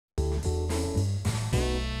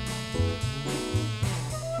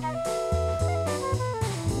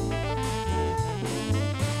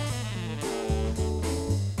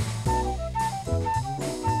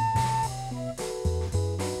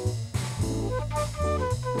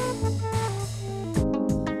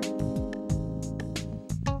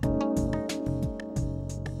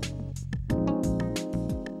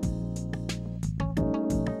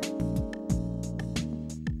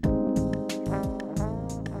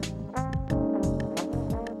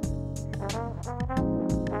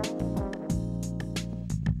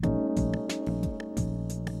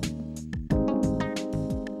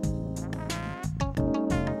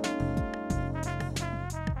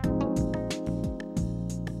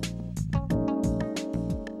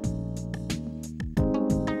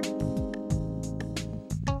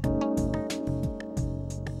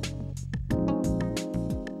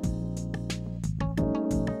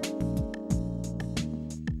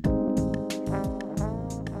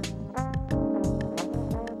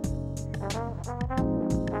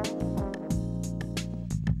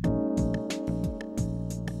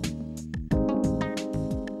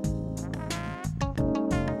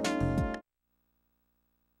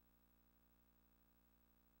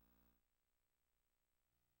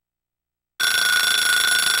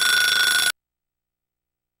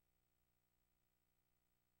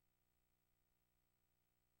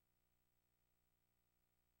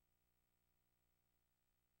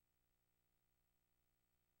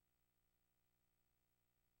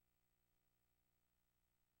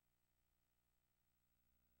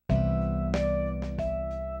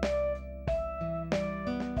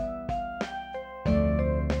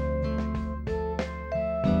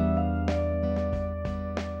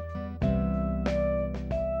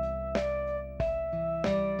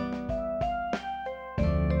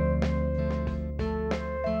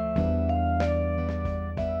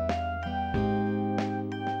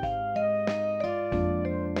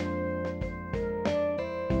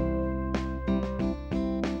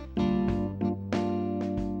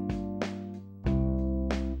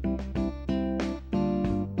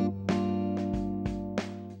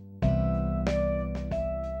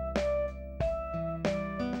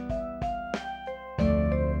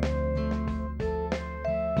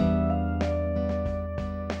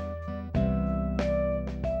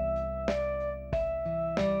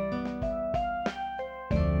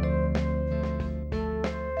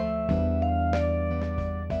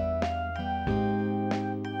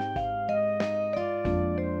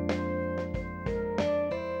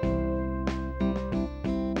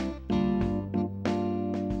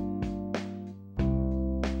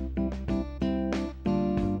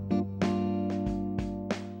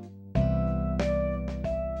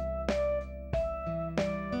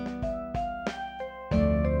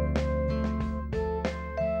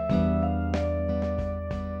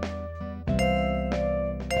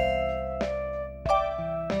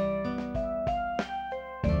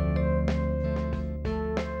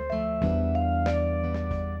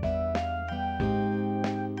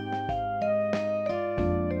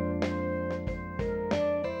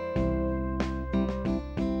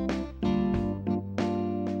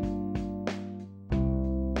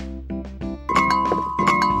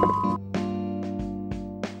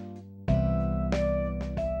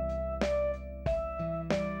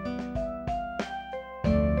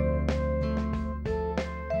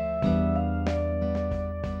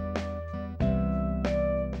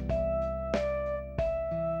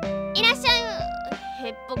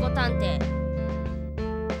ぽこ探偵。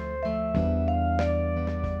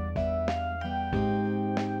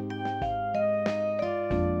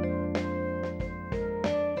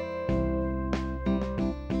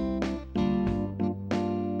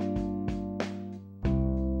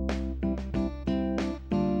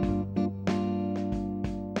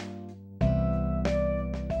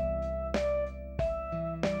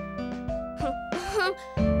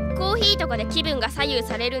コーヒーとかで気分が左右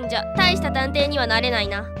されるんじゃ大した探偵にはなれない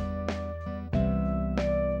な。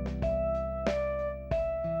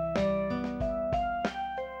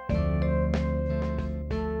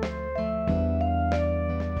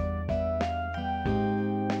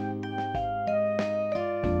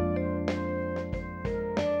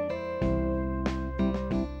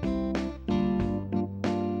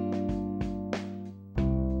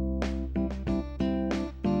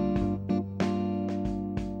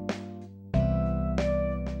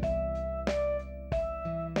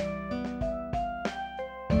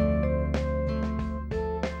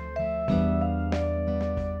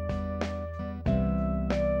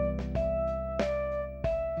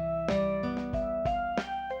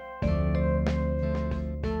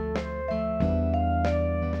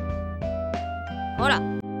ほら、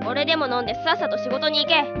これでも飲んでさっさと仕事に行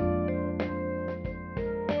け。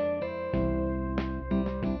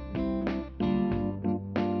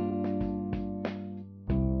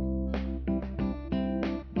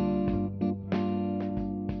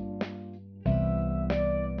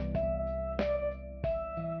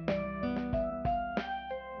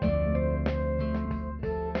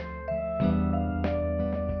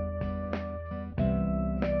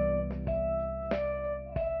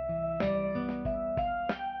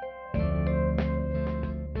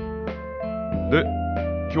で、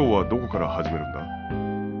今日はどこから始めるんだ？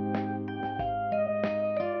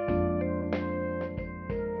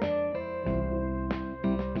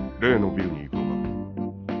例のビルに行くの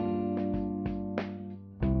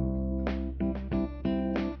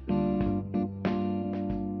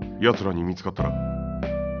か？奴らに見つかったら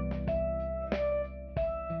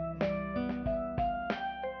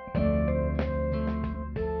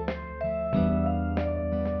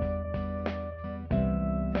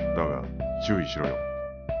注意しろよ。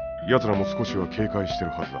奴らも少しは警戒して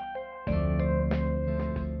るはずだ。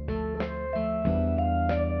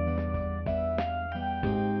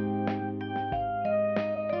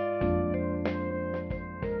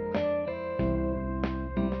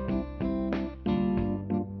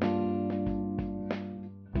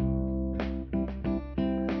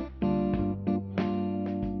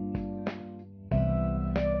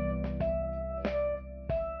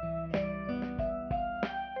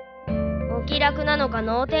お気楽なのか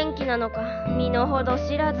能天気なのか身の程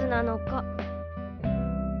知らずなのか。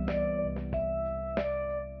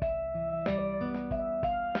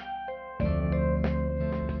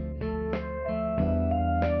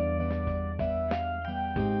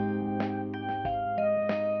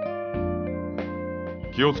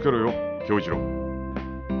気をつけろよ、恭一郎。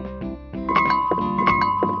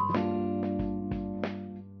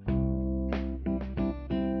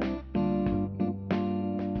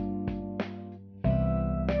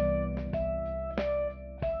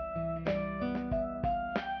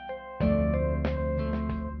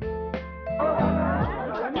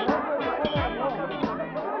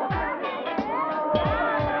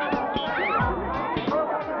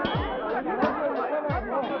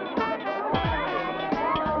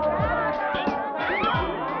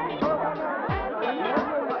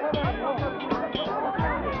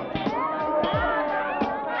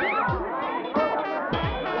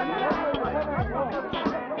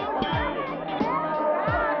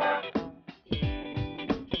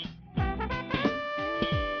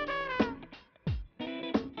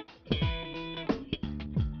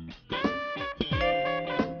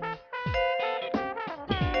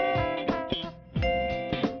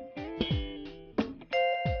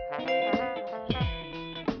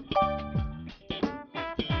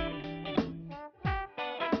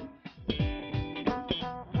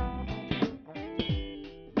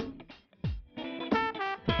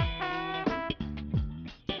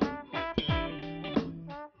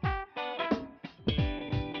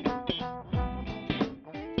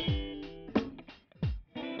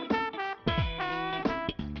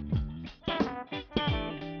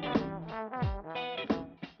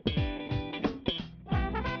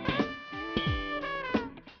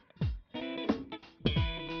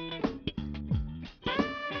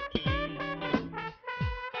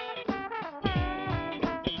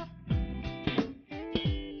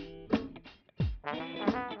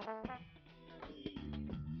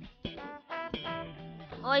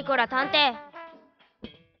おいこら探偵、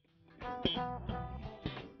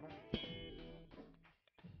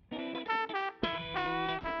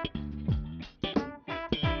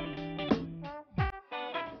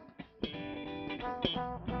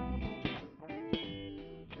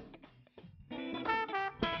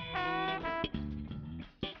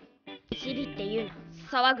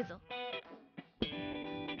騒ぐぞ。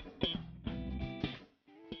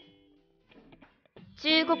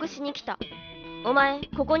忠告しに来た。お前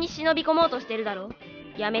ここに忍び込もうとしてるだろ。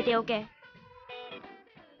やめておけ。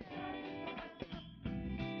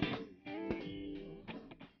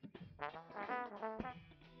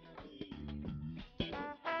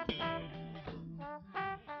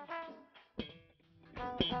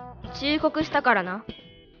忠告したからな。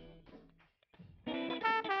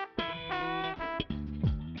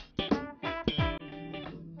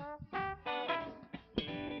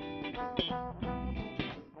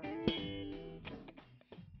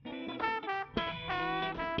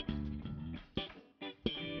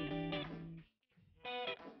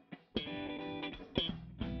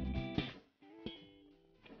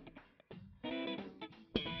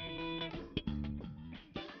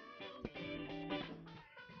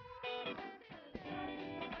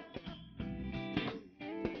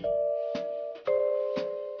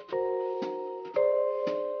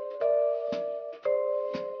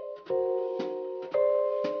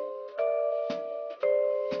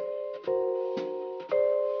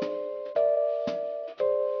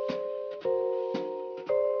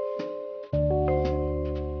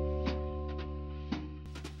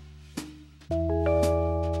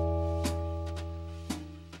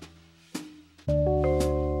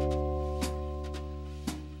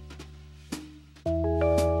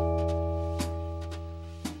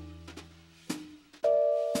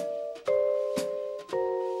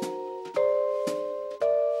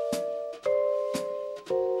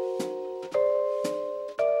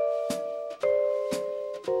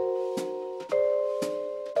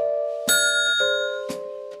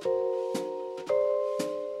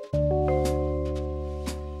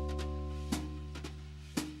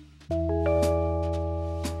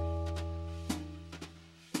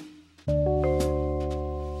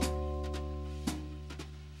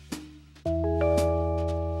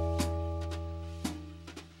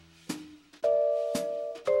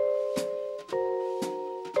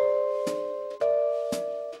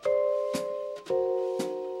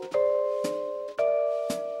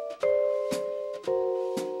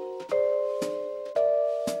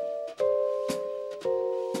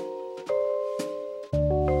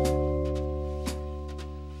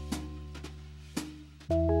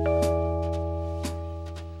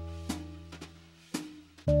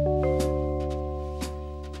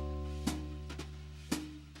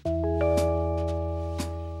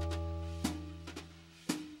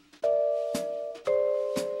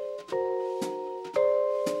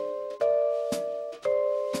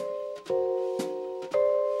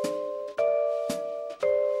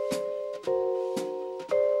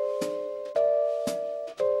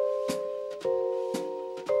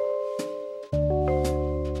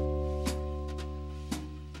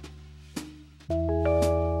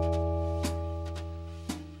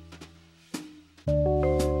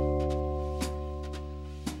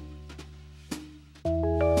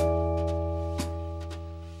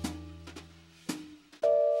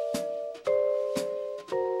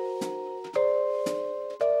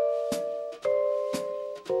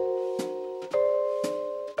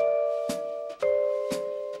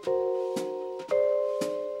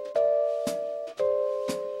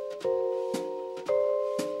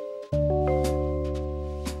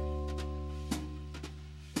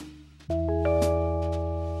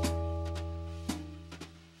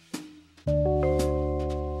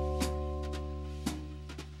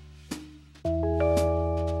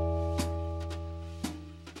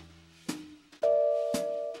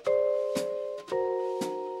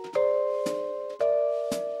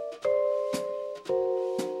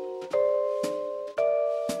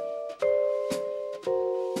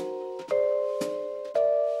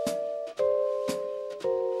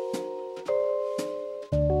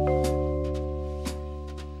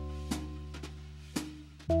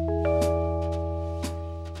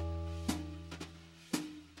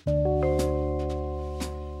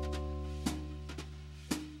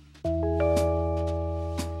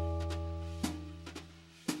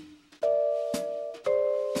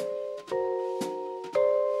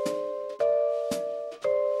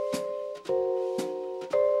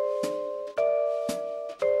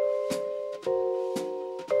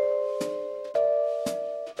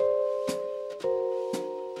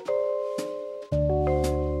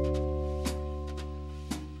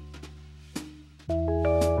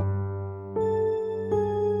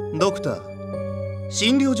ドクター、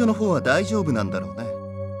診療所の方は大丈夫なんだろうね。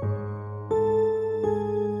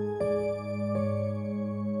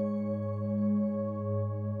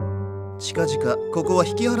近々ここは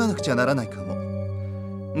引き払わなくちゃならないか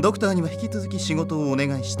も。ドクターには引き続き仕事をお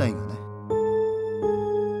願いしたいがね。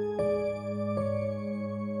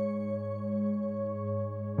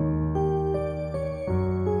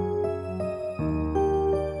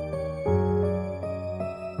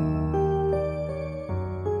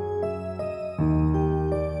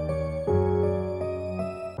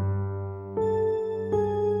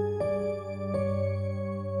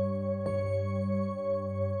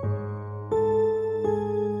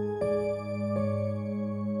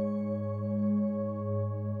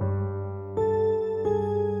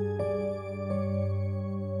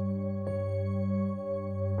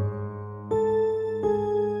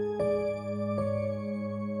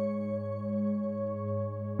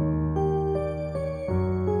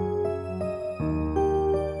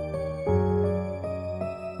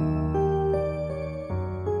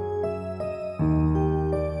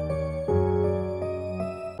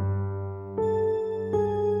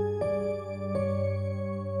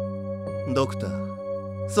ドクタ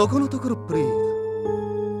ー、そこのところプリーズ。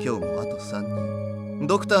今日もあと3人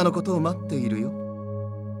ドクターのことを待っているよ。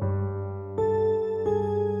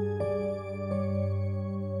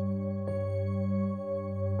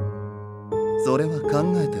それは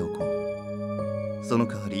考えておこう。その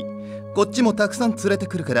代わりこっちもたくさん連れて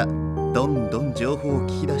くるから、どんどん情報を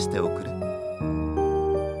聞き出しておくれ。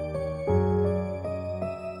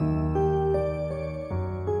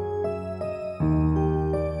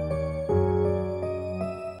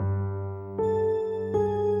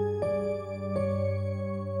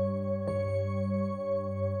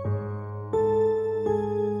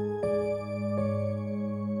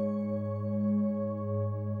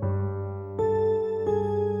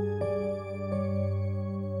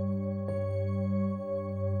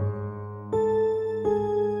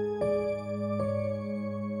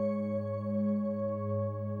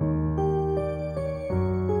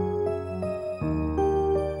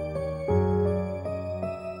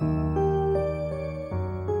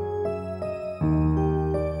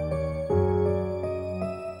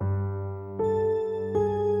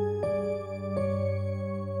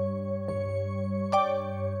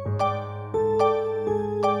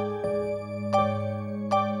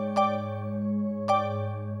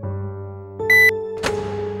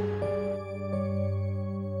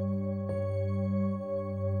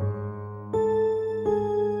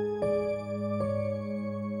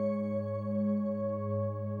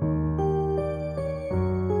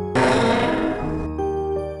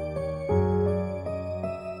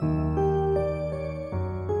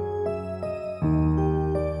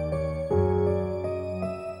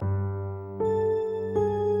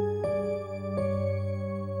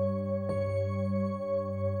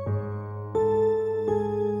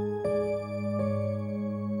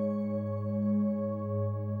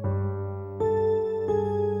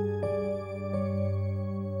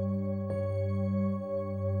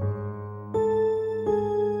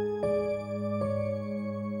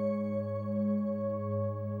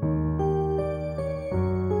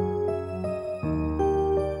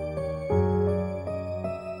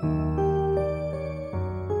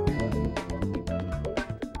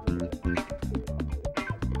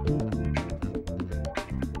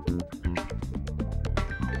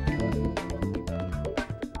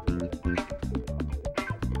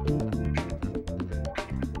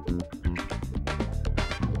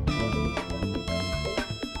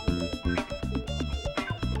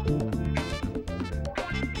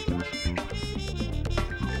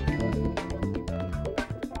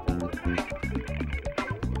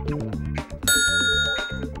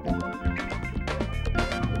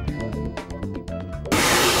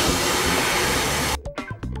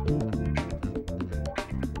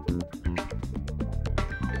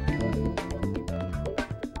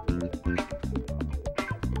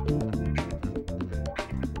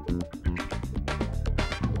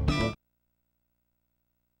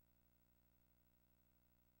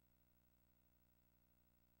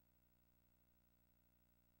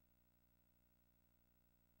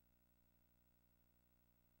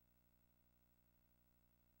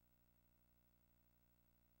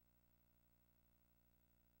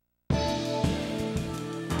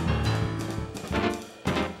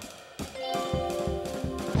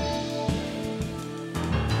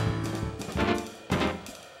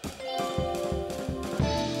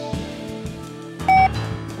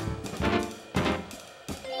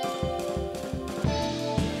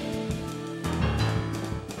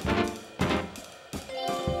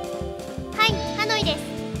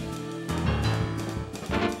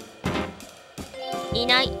い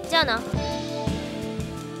ない。じゃあな。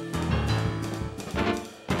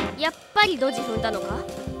やっぱりドジ踏んだのか。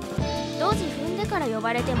ドジ踏んでから呼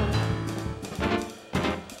ばれてもね。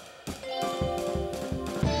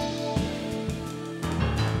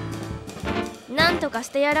なんとかし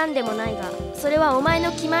てやらんでもないが、それはお前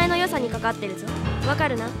の気前の良さにかかってるぞ。わか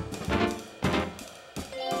るな。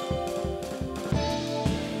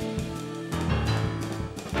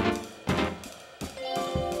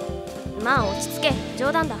まあ落ち着け、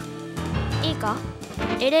冗談だ。いいか、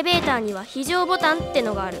エレベーターには非常ボタンって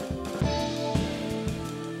のがある。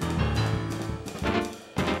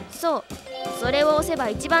そう、それを押せば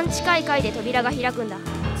一番近い階で扉が開くんだ。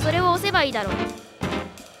それを押せばいいだろう。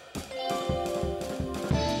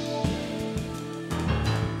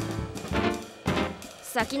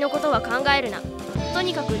先のことは考えるな。と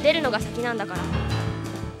にかく出るのが先なんだから。